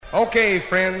Okay,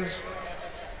 friends,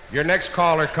 your next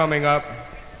caller coming up,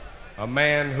 a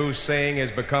man whose saying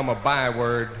has become a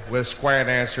byword with square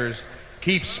dancers.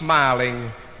 Keep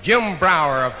smiling, Jim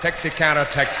Brower of Texarkana,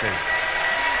 Texas.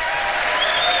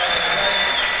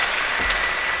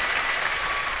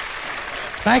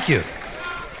 Thank you.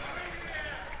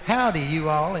 Howdy, you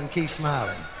all, and keep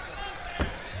smiling.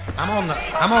 I'm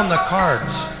on the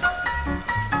cards.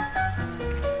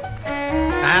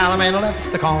 Alameda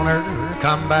left the corner,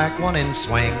 come back one and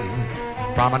swing.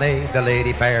 Promenade the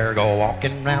lady fair, go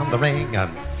walking round the ring.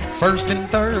 First and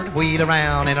third, wheel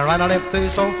around, and a right or left through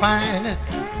so fine.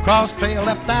 Cross trail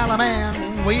left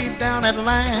Alaman, weave down that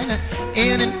line.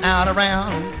 In and out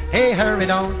around, hey hurry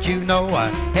don't you know.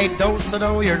 Hey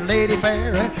do-so-do, your lady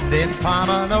fair. Then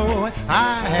Pomano,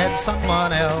 I had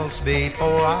someone else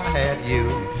before I had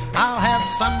you. I'll have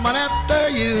someone after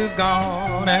you've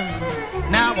gone.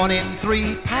 And now 1 in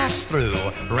 3, pass through.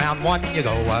 Round 1 you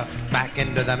go, back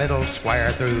into the middle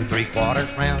square. Through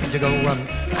 3/4 round you go.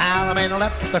 Alameda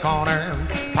left the corner,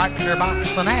 partner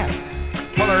box the nap.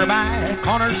 Pull her by,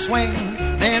 corner swing.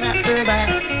 Then after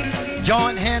that,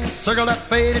 join hands, circle up,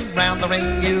 fading round the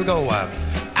ring you go.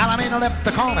 Alameda left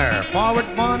the corner, forward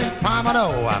 1 and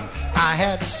Pomano. I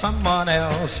had someone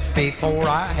else before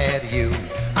I had you.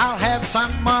 I'll have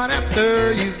someone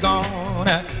after you've gone.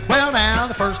 Well now,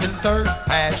 the first and third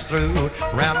pass through.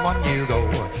 Round 1 you go,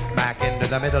 back into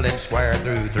the middle and square.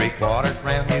 Through 3/4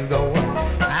 round you go.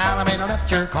 Alameda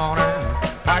left your corner,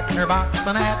 partner box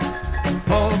the nap.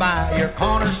 Pull by your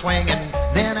corner swinging.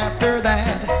 Then after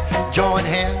that, join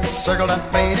hands, circle up,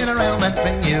 fading around that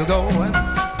ring you go.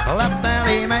 Left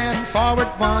alley man, forward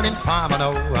 1 in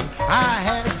Pomano. I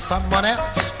had someone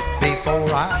else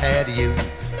before I had you.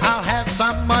 I'll have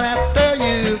someone after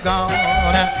you've gone.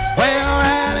 Well,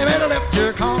 Alameda left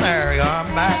your corner,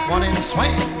 come back 1 in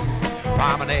swing.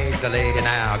 Promenade the lady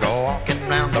now, go walking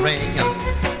round the ring.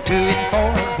 2 and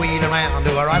 4, wheel around,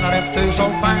 do a right or left through so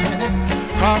fine.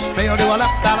 Cross trail to a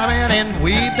left Alaman and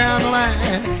weave down the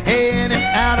line. Hey, in and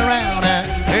out around,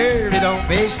 hurry don't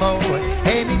be slow.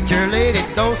 Hey, meet your lady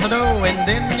do-so-do, and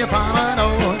then you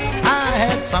Pomano. I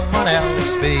had someone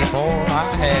else before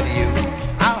I had you.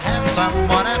 I'll have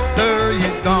someone after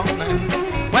you've gone.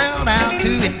 Well now,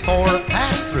 2 and 4,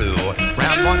 pass through.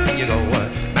 Round 1 you go,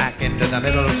 back into the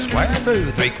middle square.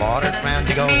 Through 3/4 round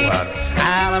you go.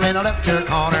 Alameda left your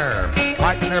corner,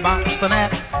 partner box the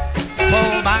net.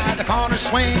 Pull by the corner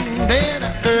swing. Then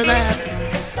after that,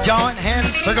 join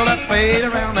hands, circle up, fade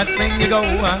around that ring you go.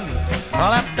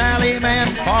 Left alley man,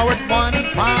 forward 1,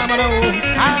 Pomano.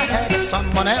 I had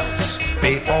someone else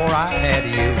before I had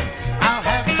you. I'll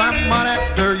have someone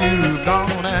after you've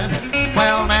gone.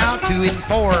 Well now, 2 and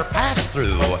 4, pass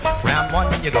through. Round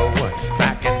 1 you go,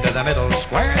 back into the middle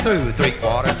square. Through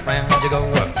 3/4 round you go.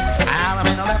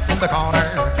 Alameda left the corner,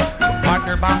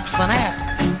 partner box the net.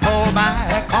 Pull by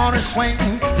a corner swing.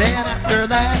 Then after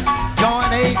that,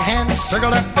 join 8 hands,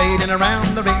 circle up, fading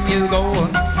around the ring you go.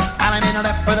 Alameda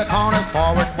left for the corner,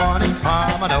 forward 1 in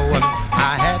Pomano.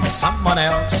 I had someone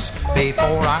else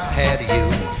before I had you.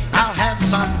 I'll have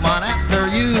someone after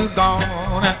you've gone.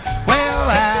 Well,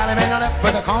 Alameda left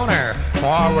for the corner,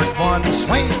 forward 1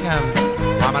 swing.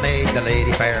 Promenade the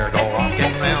lady fair, go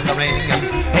walking round the ring.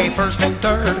 Hey, first and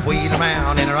third, wheel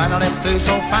around, and right or left through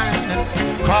so fine.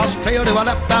 Cross trail to a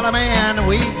left Alaman,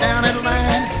 weave down in the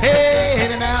line. Hey,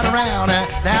 in and out around,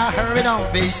 now hurry,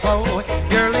 don't be slow.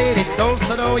 Your lady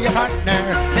do-so-do, your partner,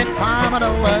 then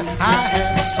Pomano. I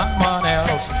had someone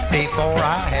else before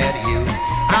I had you.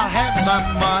 I'll have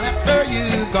someone after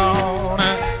you've gone.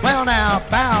 Well now,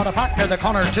 bow to partner the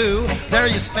corner 2. There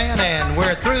you stand and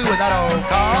we're through with that old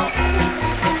call.